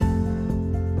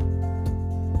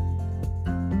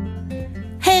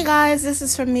Hey guys, this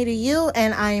is From Me to You,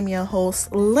 and I am your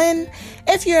host, Lynn.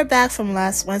 If you're back from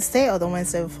last Wednesday or the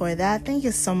Wednesday before that, thank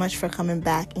you so much for coming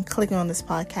back and clicking on this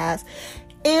podcast.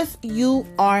 If you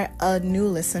are a new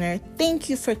listener, thank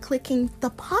you for clicking the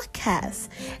podcast,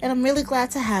 and I'm really glad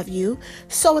to have you.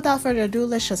 So without further ado,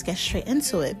 let's just get straight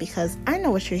into it, because I know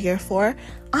what you're here for.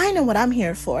 I know what I'm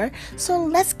here for. So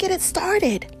let's get it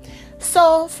started.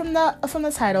 So from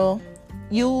the title,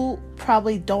 you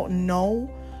probably don't know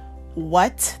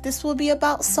what this will be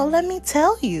about, so let me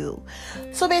tell you.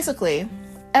 So basically,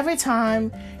 every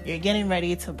time you're getting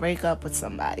ready to break up with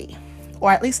somebody,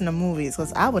 or at least in the movies,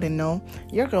 because I wouldn't know,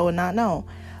 your girl would not know,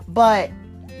 but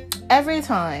every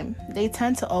time they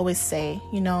tend to always say,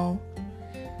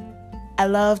 I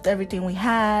loved everything we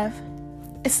have,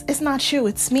 it's not you,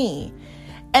 it's me.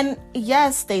 And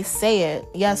yes, they say it,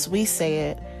 yes, we say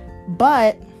it,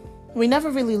 but we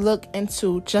never really look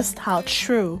into just how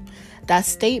true that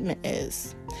statement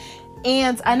is.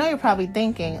 And I know you're probably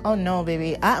thinking, oh no,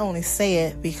 baby, I only say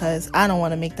it because I don't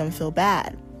want to make them feel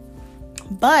bad.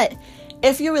 But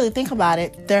if you really think about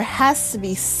it, there has to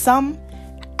be some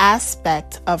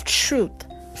aspect of truth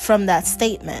from that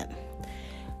statement.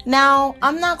 Now,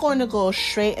 I'm not going to go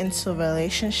straight into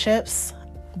relationships,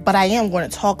 but I am going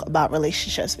to talk about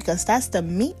relationships because that's the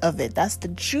meat of it. That's the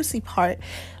juicy part.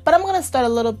 But I'm going to start a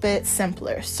little bit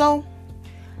simpler. So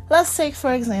let's take,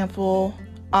 for example,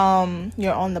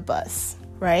 you're on the bus,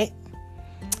 right?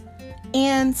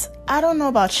 And I don't know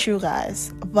about you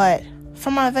guys, but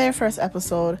from my very first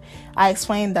episode, I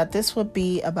explained that this would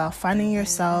be about finding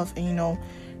yourself and,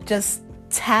 just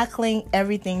tackling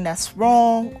everything that's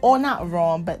wrong, or not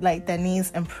wrong, but like that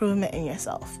needs improvement in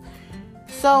yourself.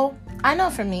 So I know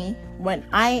for me, when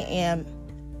I am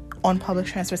on public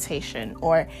transportation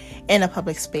or in a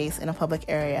public space, in a public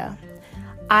area,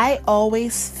 I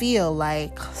always feel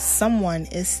like someone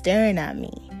is staring at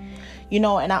me,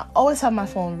 and I always have my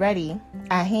phone ready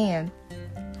at hand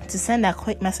to send that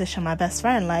quick message to my best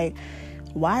friend, like,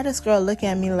 why this girl looking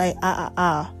at me like,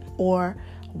 or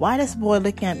why this boy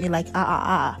looking at me like,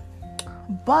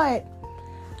 But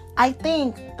I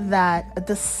think that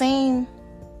the same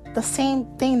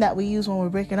thing that we use when we're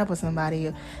breaking up with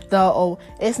somebody,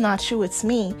 it's not you, it's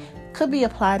me, could be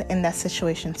applied in that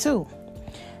situation too.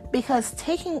 Because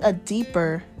taking a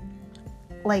deeper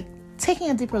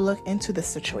look into the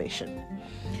situation,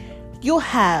 you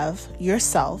have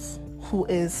yourself, who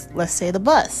is, let's say, the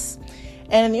bus,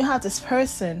 and you have this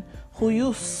person who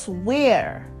you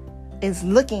swear is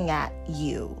looking at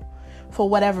you for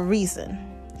whatever reason.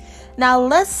 Now,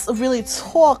 let's really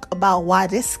talk about why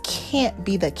this can't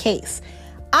be the case.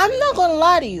 I'm not going to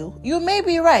lie to you. You may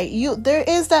be right. There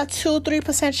is that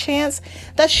 2-3% chance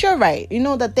that you're right.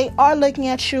 That they are looking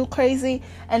at you crazy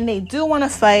and they do want to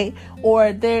fight,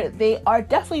 or they are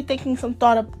definitely thinking some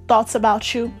thoughts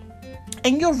about you.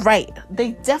 And you're right.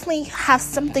 They definitely have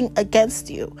something against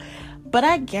you. But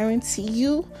I guarantee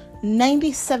you,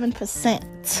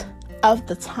 97% of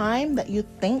the time that you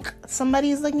think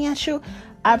somebody is looking at you,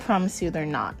 I promise you they're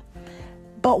not.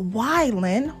 But why,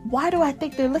 Lynn? Why do I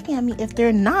think they're looking at me if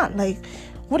they're not? Like,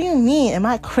 what do you mean? Am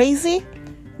I crazy?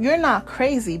 You're not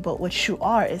crazy, but what you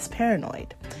are is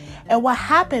paranoid. And what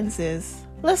happens is,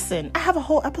 listen, I have a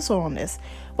whole episode on this,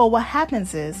 but what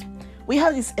happens is we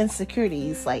have these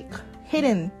insecurities, like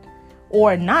hidden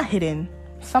or not hidden.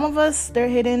 Some of us, they're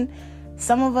hidden.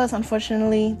 Some of us,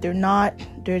 unfortunately, they're not.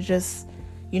 They're just,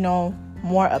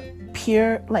 more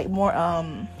appear, like more,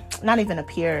 not even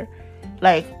appear,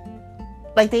 like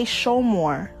they show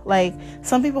more. Like,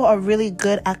 some people are really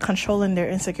good at controlling their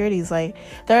insecurities. Like,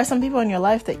 there are some people in your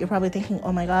life that you're probably thinking,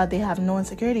 oh my God, they have no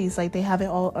insecurities. Like, they have it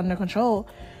all under control.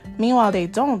 Meanwhile, they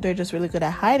don't. They're just really good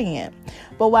at hiding it.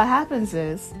 But what happens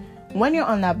is, when you're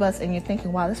on that bus and you're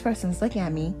thinking, wow, this person's looking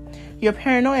at me, your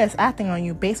paranoia is acting on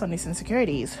you based on these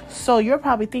insecurities. So you're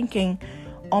probably thinking,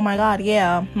 oh my God,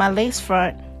 yeah, my lace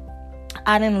front,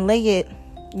 I didn't lay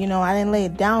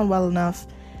it down well enough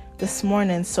this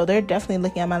morning. So they're definitely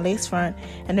looking at my lace front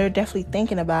and they're definitely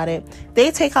thinking about it. They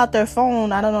take out their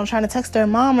phone, I don't know, trying to text their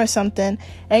mom or something,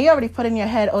 and you already put in your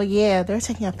head, oh yeah, they're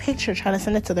taking a picture trying to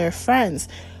send it to their friends.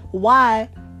 Why?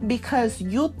 Because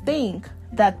you think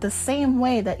that the same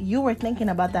way that you were thinking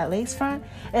about that lace front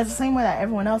is the same way that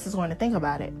everyone else is going to think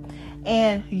about it.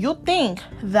 And you think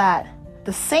that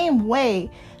the same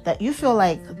way that you feel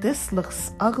like this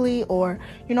looks ugly, or,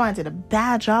 I did a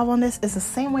bad job on this, is the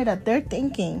same way that they're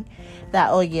thinking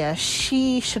that, oh yeah,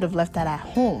 she should have left that at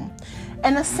home.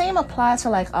 And the same applies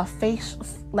to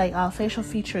our facial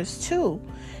features too.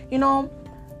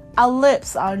 Our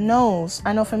lips, our nose.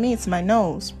 I know for me, it's my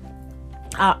nose.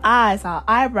 Our eyes, our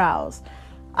eyebrows,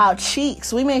 our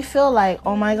cheeks. We may feel like,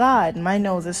 oh my God, my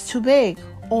nose is too big.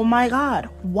 Oh my God,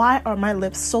 why are my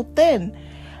lips so thin?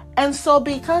 And so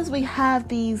because we have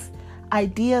these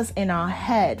ideas in our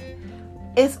head,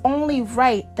 it's only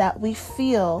right that we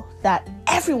feel that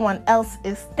everyone else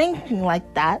is thinking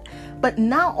like that. But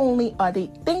not only are they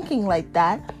thinking like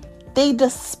that, they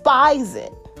despise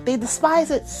it. They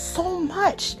despise it so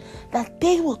much that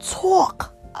they will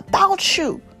talk about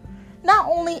you, not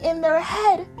only in their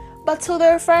head, but to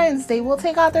their friends. They will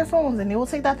take out their phones and they will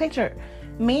take that picture.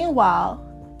 Meanwhile,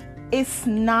 it's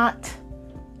not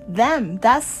them.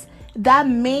 That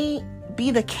may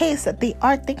be the case that they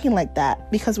are thinking like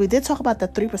that, because we did talk about the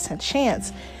 3%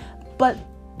 chance. But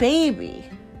baby,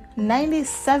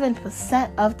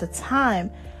 97% of the time,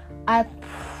 I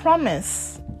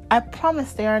promise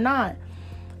they are not.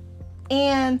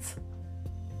 And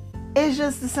it's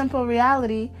just the simple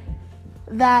reality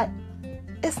that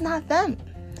it's not them.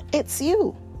 It's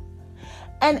you.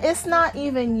 And it's not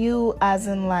even you as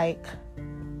in like,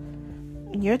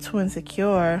 you're too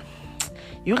insecure,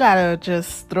 you gotta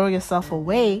just throw yourself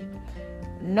away.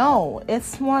 No,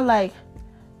 it's more like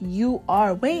you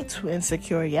are way too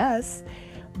insecure, yes,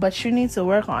 but you need to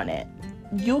work on it.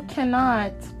 You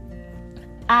cannot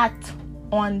act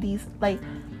on these, like,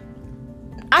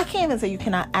 I can't even say you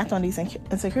cannot act on these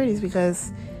insecurities,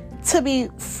 because to be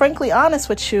frankly honest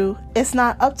with you, it's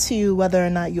not up to you whether or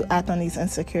not you act on these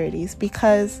insecurities,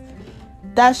 because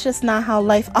that's just not how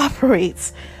life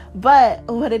operates. But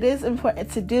what it is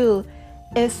important to do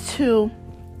is to,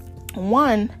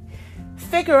 one,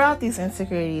 figure out these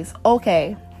insecurities.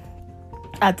 Okay,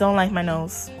 I don't like my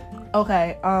nose.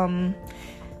 Okay,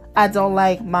 I don't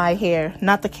like my hair.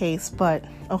 Not the case, but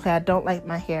okay, I don't like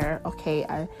my hair. Okay,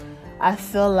 I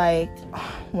feel like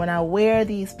when I wear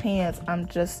these pants, I'm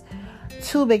just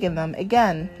too big in them.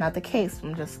 Again, not the case.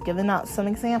 I'm just giving out some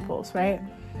examples, right?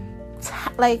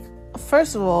 Like,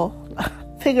 first of all,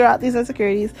 figure out these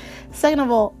insecurities. Second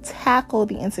of all, tackle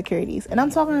the insecurities. And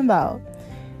I'm talking about,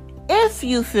 if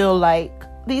you feel like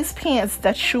these pants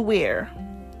that you wear,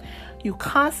 you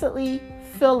constantly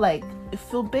feel like you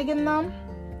feel big in them,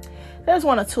 there's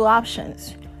one of two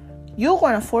options. You're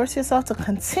going to force yourself to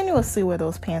continuously wear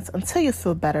those pants until you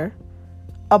feel better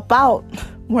about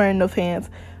wearing the pants,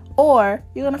 or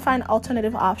you're going to find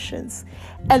alternative options.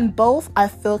 And both, I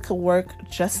feel, could work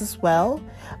just as well,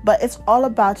 but it's all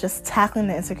about just tackling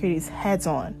the insecurities heads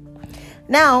on.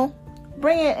 Now,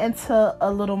 bring it into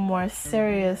a little more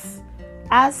serious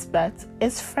aspect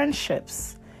is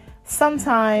friendships.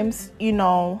 Sometimes,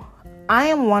 I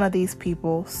am one of these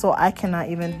people, so I cannot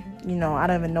even, I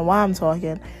don't even know why I'm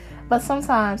talking. But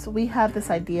sometimes we have this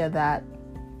idea that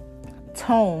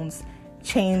tones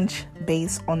change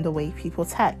based on the way people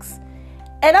text.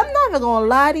 And I'm not even going to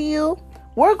lie to you.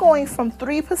 We're going from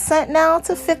 3% now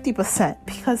to 50%,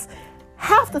 because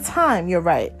half the time you're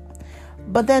right.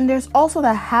 But then there's also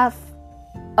that half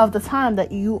of the time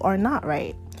that you are not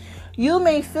right. You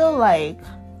may feel like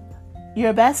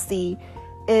your bestie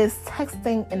is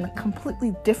texting in a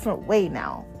completely different way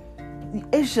now.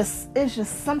 It's just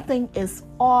something is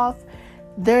off.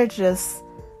 They're just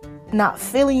not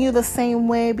feeling you the same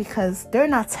way because they're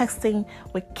not texting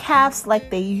with caps like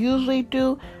they usually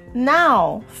do.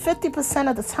 Now, 50%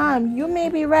 of the time, you may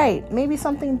be right. Maybe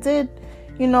something did,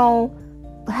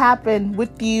 happen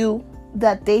with you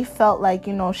that they felt like,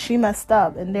 she messed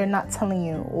up and they're not telling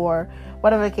you, or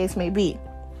whatever the case may be.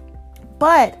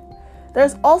 But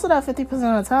there's also that 50%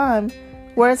 of the time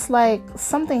where it's like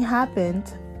something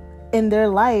happened in their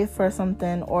life or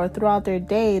something, or throughout their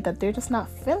day, that they're just not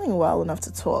feeling well enough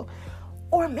to talk.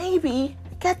 Or maybe,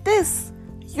 get this,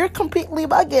 you're completely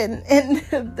bugging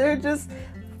and they're just,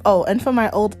 and for my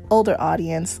older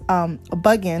audience,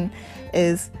 bugging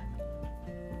is,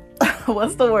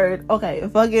 what's the word? Okay,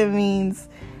 bugging means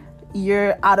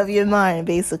you're out of your mind,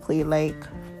 basically, like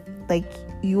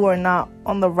you are not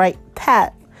on the right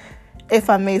path, if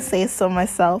I may say so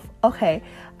myself. Okay,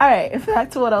 all right,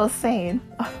 back to what I was saying.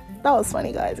 That was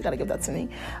funny, guys. You gotta give that to me.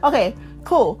 Okay,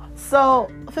 cool.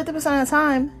 So 50% of the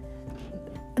time,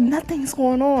 nothing's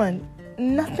going on.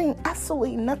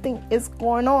 Absolutely nothing is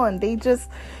going on. They just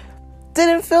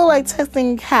didn't feel like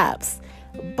texting caps.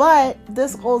 But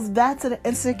this goes back to the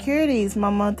insecurities,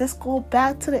 mama. This goes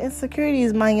back to the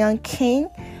insecurities, my young king.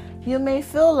 You may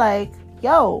feel like,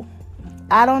 yo,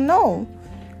 I don't know,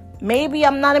 maybe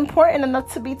I'm not important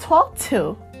enough to be talked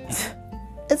to.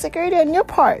 Insecurity on your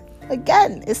part.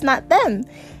 Again, it's not them,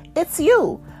 it's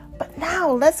you. But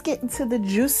now let's get into the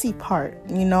juicy part,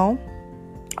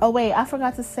 Oh wait, I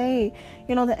forgot to say,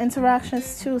 the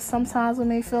interactions too. Sometimes we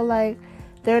may feel like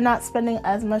they're not spending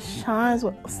as much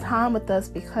time with us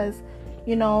because,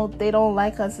 they don't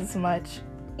like us as much.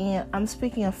 And I'm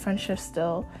speaking of friendship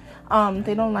still.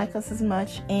 They don't like us as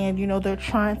much. And, they're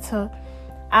trying to,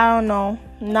 I don't know,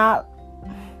 not,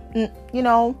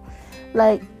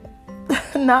 like,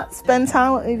 not spend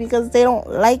time with me because they don't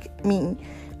like me.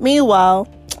 Meanwhile,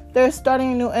 they're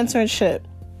starting a new internship.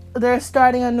 They're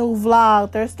starting a new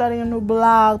vlog. They're starting a new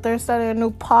blog. They're starting a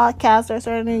new podcast. They're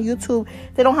starting a new YouTube.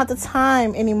 They don't have the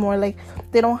time anymore. Like,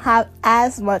 they don't have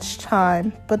as much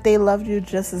time, but they love you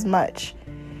just as much.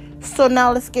 So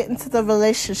now let's get into the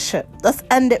relationship. Let's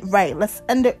end it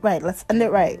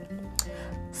right.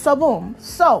 So boom.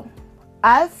 So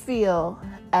I feel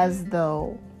as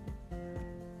though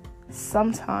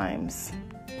sometimes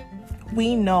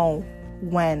we know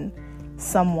when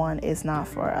someone is not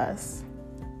for us.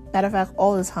 Matter of fact,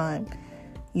 all the time,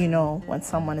 when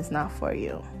someone is not for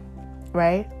you,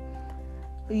 right?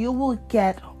 You will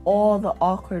get all the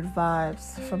awkward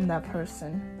vibes from that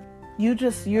person.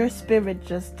 Your spirit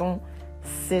just don't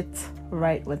sit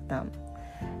right with them.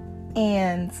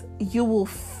 And you will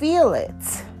feel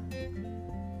it.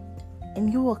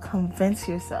 And you will convince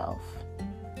yourself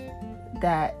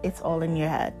that it's all in your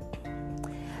head.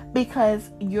 Because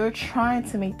you're trying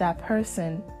to make that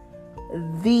person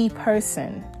the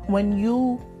person when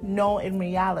you know in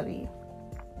reality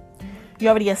you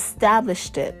already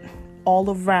established it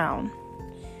all around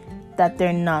that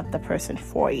they're not the person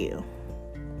for you.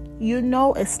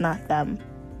 It's not them.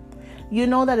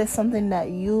 That it's something that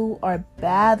you are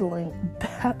battling.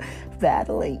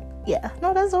 Yeah,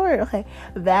 no, that's the word. Okay,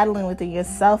 battling within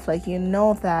yourself. Like,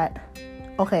 that,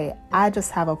 okay, I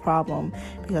just have a problem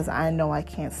because I know I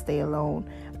can't stay alone.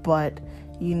 But,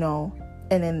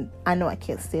 and then I know I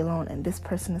can't stay alone, and this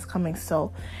person is coming,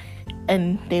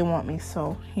 and they want me,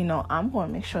 so I'm going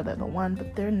to make sure they're the one,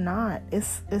 but they're not.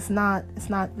 It's not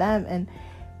them, and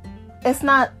it's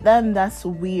not them that's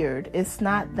weird. It's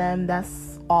not them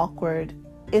that's awkward.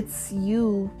 It's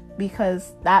you,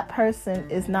 because that person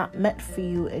is not meant for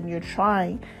you, and you're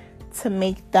trying to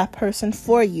make that person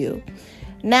for you.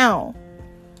 Now,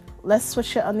 let's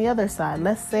switch it on the other side.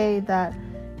 Let's say that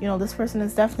this person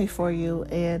is definitely for you,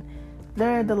 and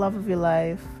they're the love of your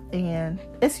life, and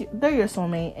they're your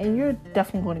soulmate, and you're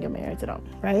definitely going to get married to them,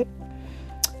 right?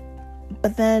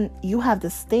 But then you have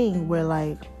this thing where,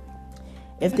 like,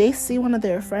 if they see one of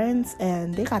their friends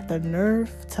and they got the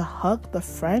nerve to hug the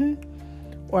friend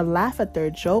or laugh at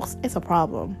their jokes, it's a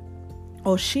problem.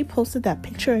 Oh, she posted that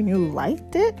picture and you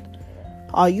liked it?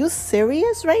 Are you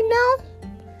serious right now?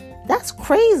 That's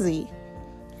crazy.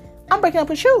 I'm breaking up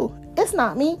with you. It's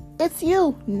not me. It's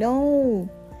you. No.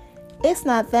 It's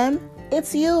not them.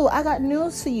 It's you. I got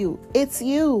news for you. It's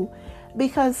you.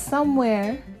 Because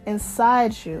somewhere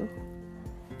inside you,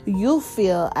 you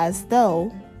feel as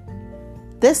though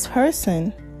this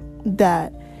person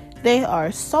that they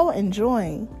are so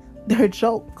enjoying their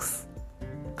jokes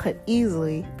could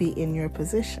easily be in your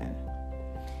position.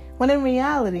 When in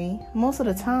reality, most of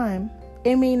the time,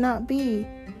 it may not be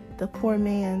the poor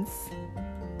man's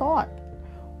thought.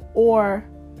 Or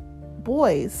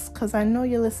boys, because I know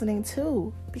you're listening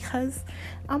too, because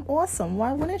I'm awesome.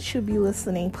 Why wouldn't you be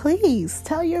listening? Please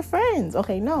tell your friends.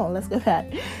 Okay, no, let's go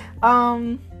back.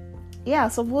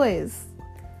 So boys,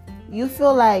 you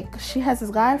feel like she has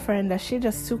this guy friend that she's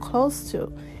just too close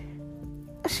to.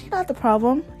 She's not the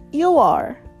problem. You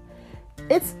are.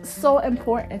 It's so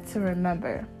important to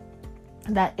remember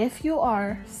that if you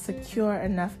are secure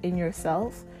enough in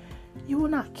yourself, you will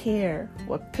not care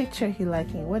what picture he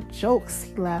liking, what jokes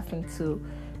he laughing to,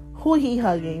 who he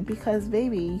hugging, because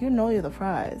baby, you're the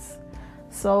prize.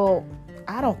 So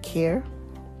I don't care.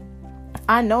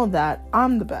 I know that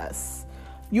I'm the best.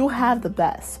 You have the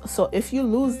best. So if you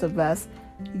lose the best,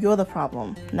 you're the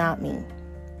problem, not me.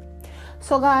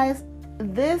 So guys,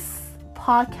 this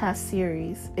podcast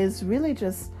series is really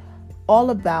just all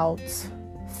about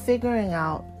figuring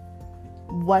out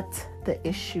what the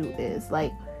issue is.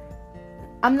 Like,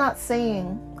 I'm not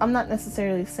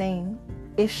necessarily saying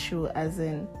issue as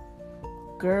in,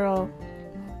 girl,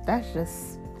 that's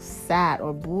just sad,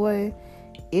 or boy,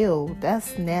 ew,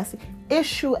 that's nasty.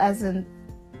 Issue as in,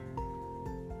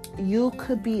 you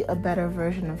could be a better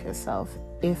version of yourself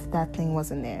if that thing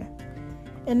wasn't there.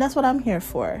 And that's what I'm here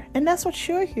for. And that's what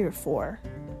you're here for.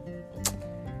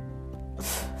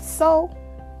 So,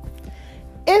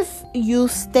 if you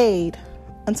stayed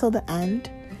until the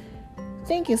end,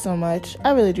 thank you so much.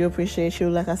 I really do appreciate you.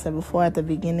 Like I said before at the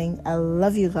beginning, I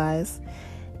love you guys.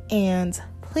 And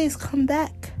please come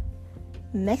back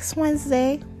next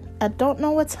Wednesday. I don't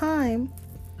know what time,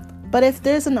 but if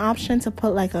there's an option to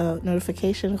put like a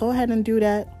notification, go ahead and do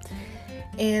that.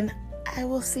 And I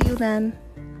will see you then.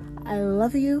 I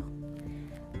love you.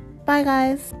 Bye,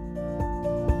 guys.